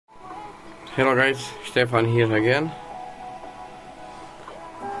Hello guys, Stefan here again.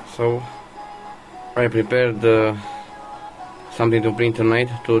 So I prepared something to print tonight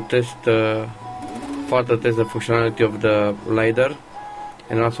to test further test the functionality of the lidar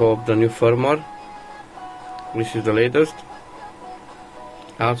and also of the new firmware. This is the latest.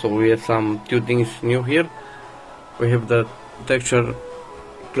 Also we have two things new here. We have the texture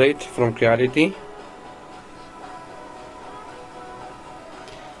plate from Creality,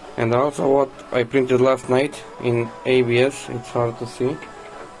 and also what I printed last night in ABS. It's hard to see.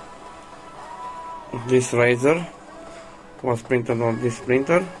 This riser was printed on this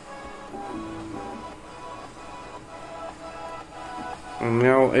printer, and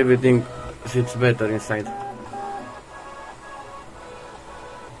now everything sits better inside.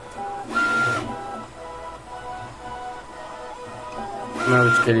 Now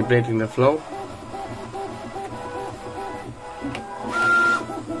it's calibrating the flow.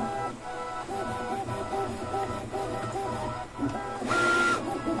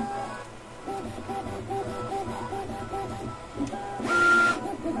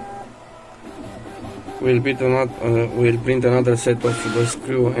 We'll print another set of the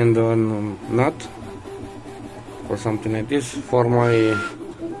screw and the nut or something like this for my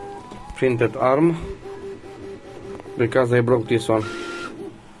printed arm, because I broke this one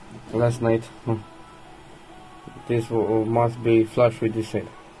last night. This must be flush with this side.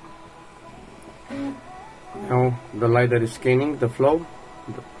 Now the lidar is scanning the flow,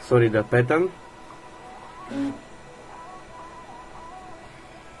 the pattern.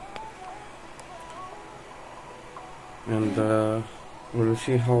 And we'll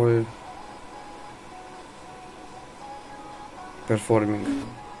see how it's performing.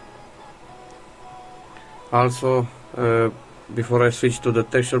 Also, before I switch to the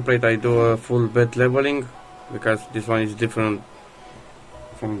texture plate, I do a full bed leveling, because this one is different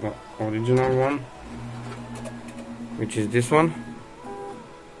from the original one, which is this one,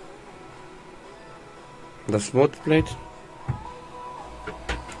 the smooth plate.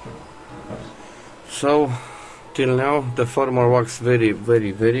 So till now the firmware works very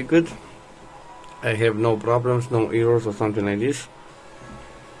good. I have no problems, no errors or something like this.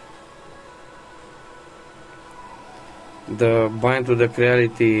 The bind to the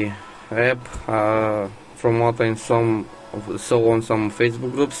Creality app, from what I saw on some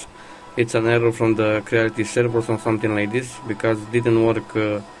Facebook groups, it's an error from the Creality servers or something like this, because it didn't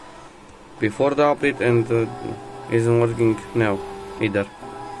work before the update and isn't working now either.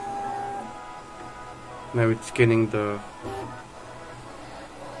 Now it's scanning the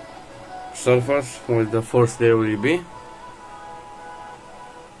surface where the first layer will be.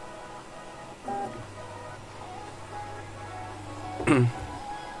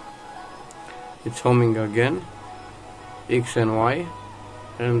 It's homing again, X and Y,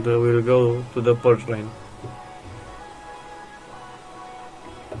 and we'll go to the purge line.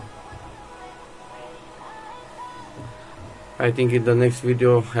 I think in the next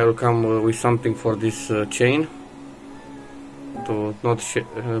video I will come with something for this chain to not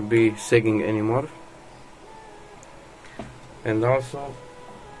be sagging anymore. And also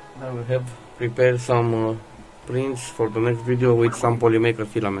I will have prepared some prints for the next video with some polymaker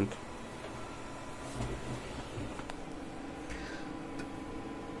filament.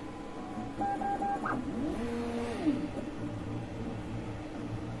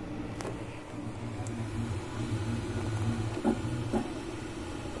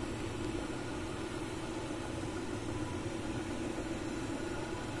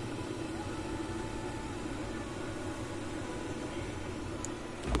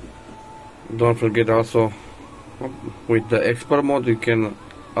 Don't forget also, with the expert mode you can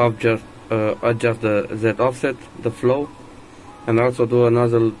adjust the Z offset, the flow, and also do a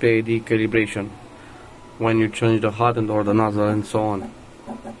nozzle PID calibration when you change the hot end or the nozzle and so on.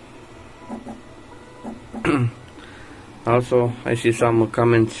 Also, I see some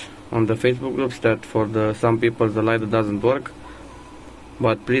comments on the Facebook groups that for some people the lidar doesn't work,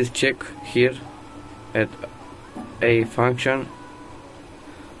 but please check here at A function.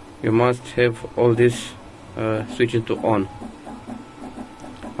 You must have all this switching to on.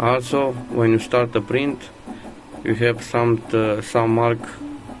 Also, when you start the print, you have some mark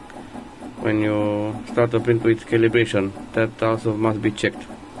when you start the print with calibration. That also must be checked.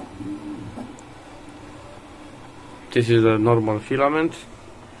 This is a normal filament.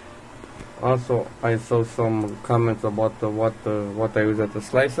 Also, I saw some comments about what I use as a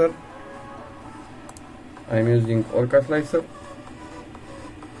slicer. I'm using Orca slicer.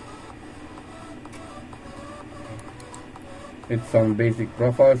 It's some basic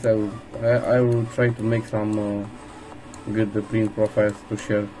profiles. I will try to make some good print profiles to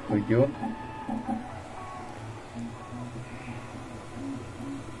share with you.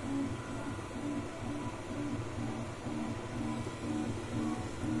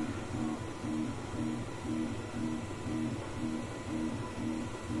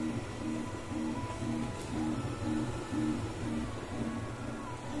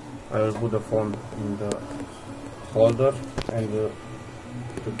 I will put the phone in the holder and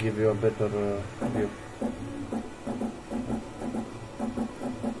to give you a better view.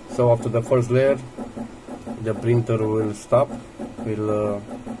 So after the first layer, the printer will stop,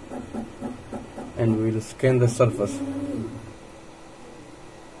 and will scan the surface.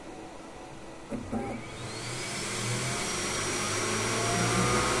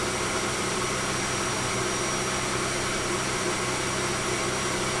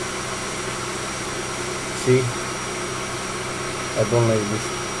 See, I don't like this.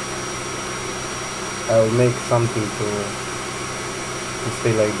 I will make something to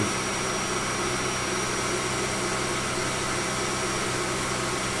stay like this.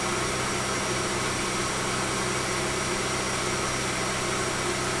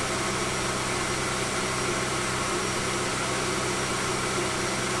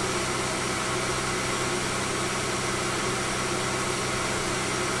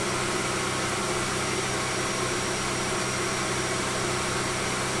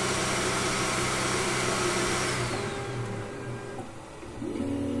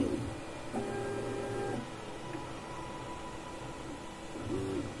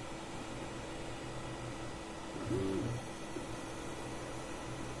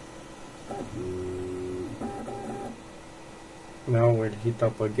 Now we'll heat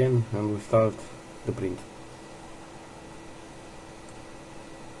up again and we'll start the print.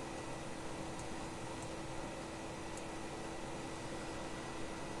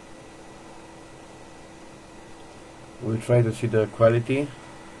 We'll try to see the quality.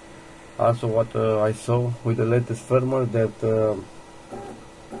 Also what I saw with the latest firmware, that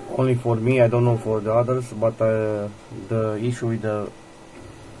only for me, I don't know for the others, but the issue with the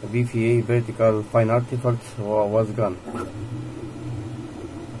VFA, vertical fine artifacts, was gone.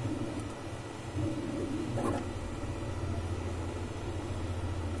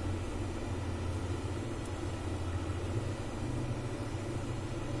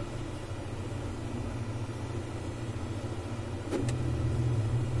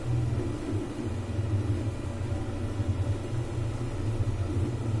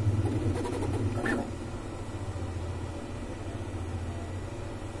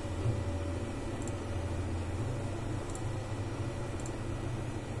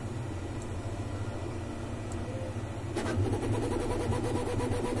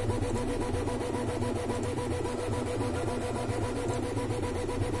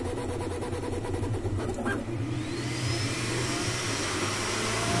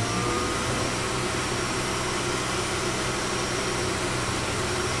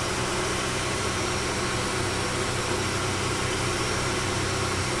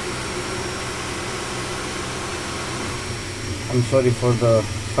 I'm sorry for the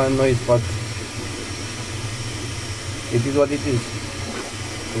fan noise, but it is what it is.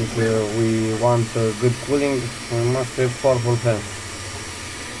 If we want good cooling, we must have powerful fans.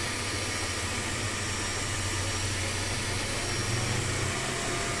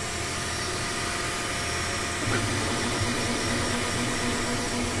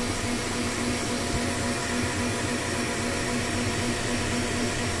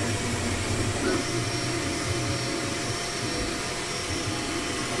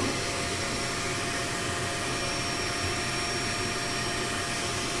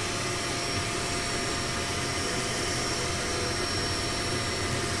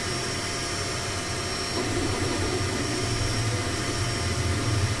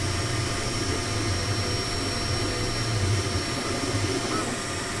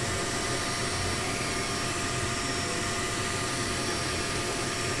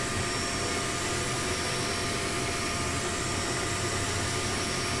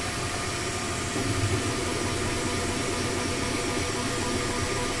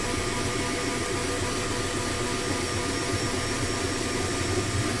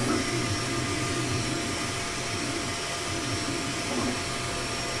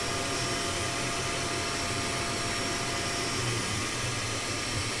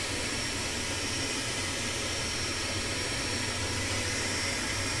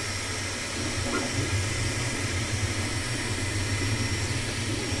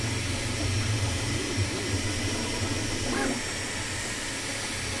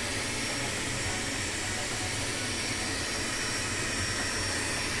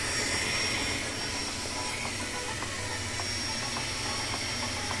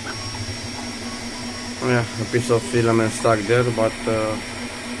 Yeah, a piece of filament stuck there, but the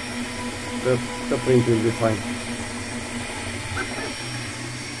print will be fine.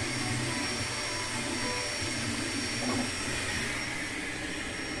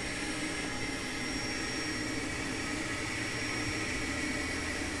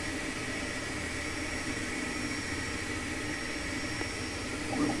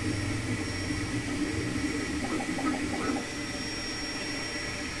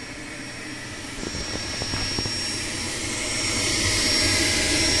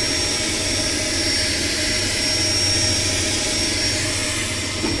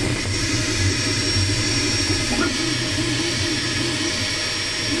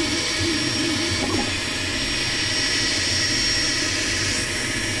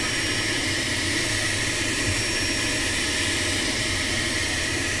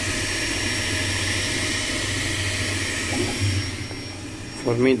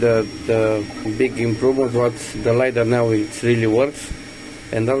 For me, the big improvement was the lidar. Now it really works,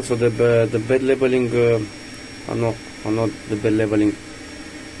 and also the bed leveling. Not the bed leveling.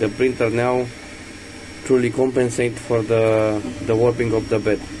 The printer now truly compensate for the warping of the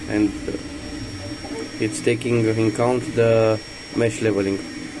bed, and it's taking in count the mesh leveling.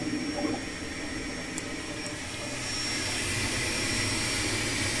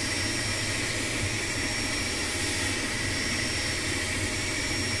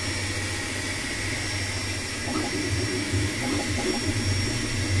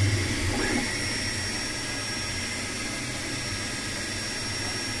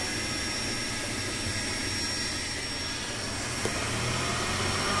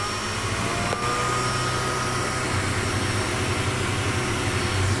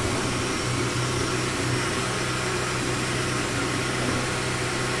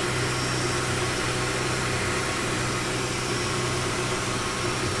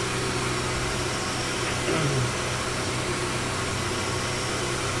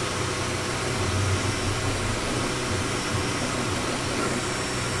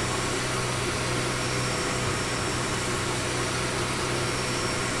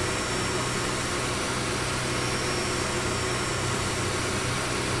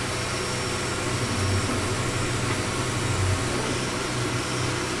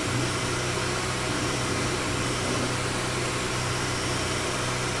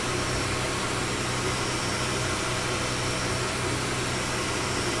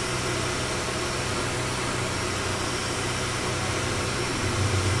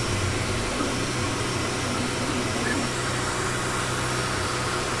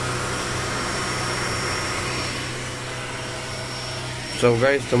 So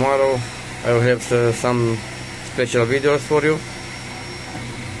guys, tomorrow I will have some special videos for you.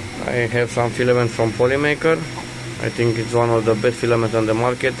 I have some filament from Polymaker. I think it's one of the best filament on the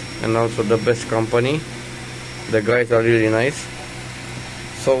market, and also the best company. The guys are really nice.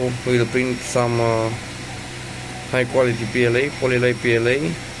 So we'll print some high quality PLA, polylite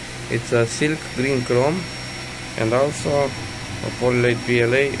PLA. It's a silk green chrome, and also a polylite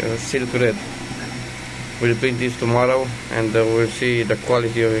PLA silk red. We'll print this tomorrow, and we'll see the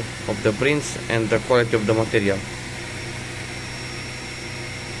quality of the prints and the quality of the material.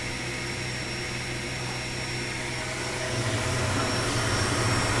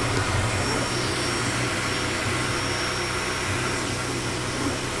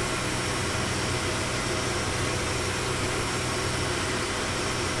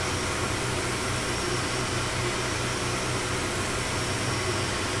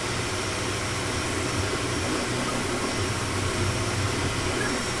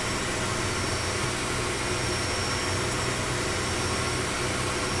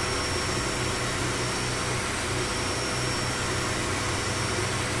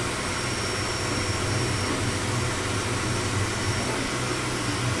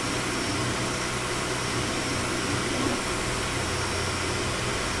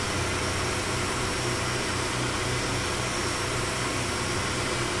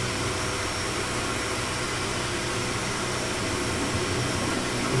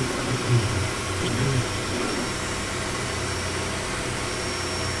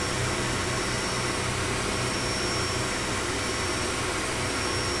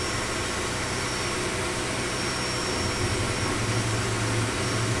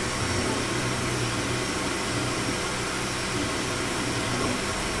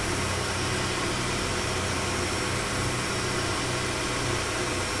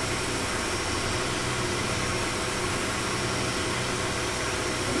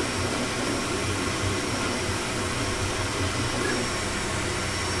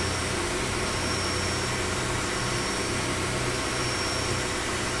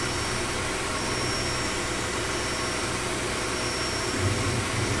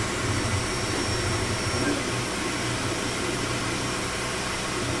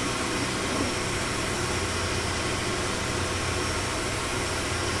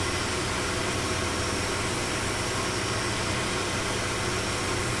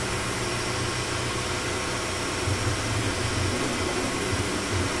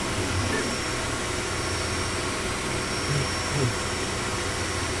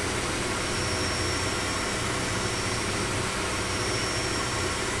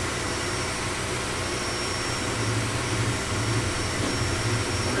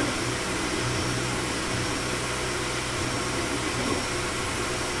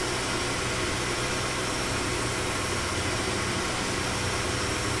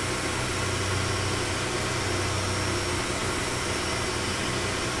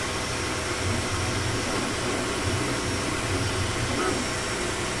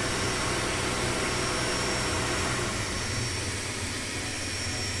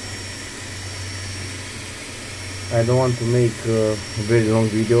 I don't want to make a very long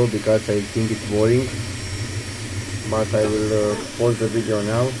video because I think it's boring, but I will pause the video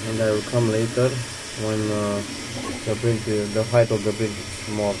now and I will come later when the height of the print is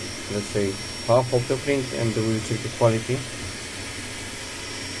more, let's say, half of the print, and we will check the quality.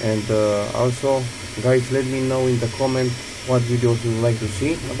 And also, guys, let me know in the comment what videos you would like to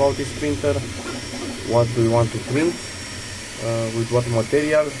see about this printer, what do you want to print, with what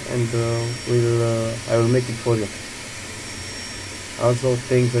material, and I will make it for you. Also,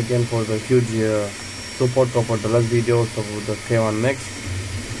 thanks again for the huge support for the last videos of the K1 Max,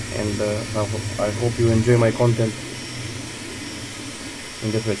 and I hope you enjoy my content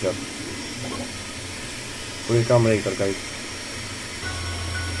in the future. We'll come later, guys.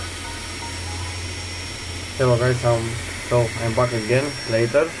 Hello guys, so I'm back again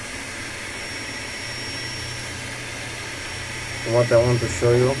later. What I want to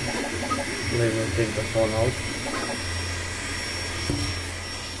show you, let me take the phone out.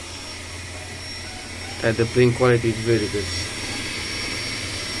 And the print quality is very good.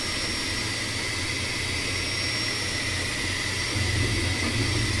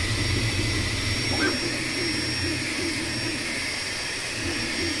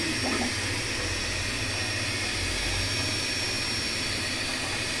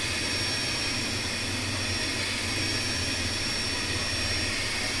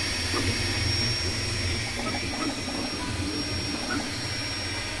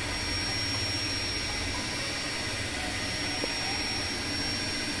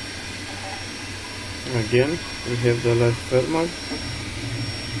 Again, we have the last firmware.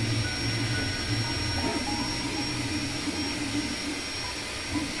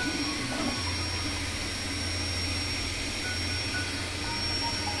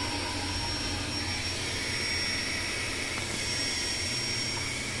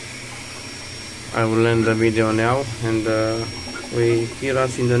 I will end the video now, and we hear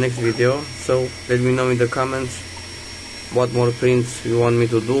us in the next video. So let me know in the comments what more prints you want me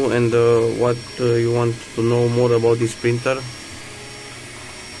to do, and what you want to know more about this printer,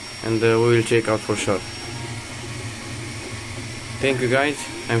 and we will check out for sure. Thank you guys,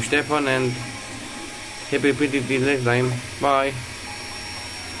 I'm Stefan, and happy printing till next time. Bye.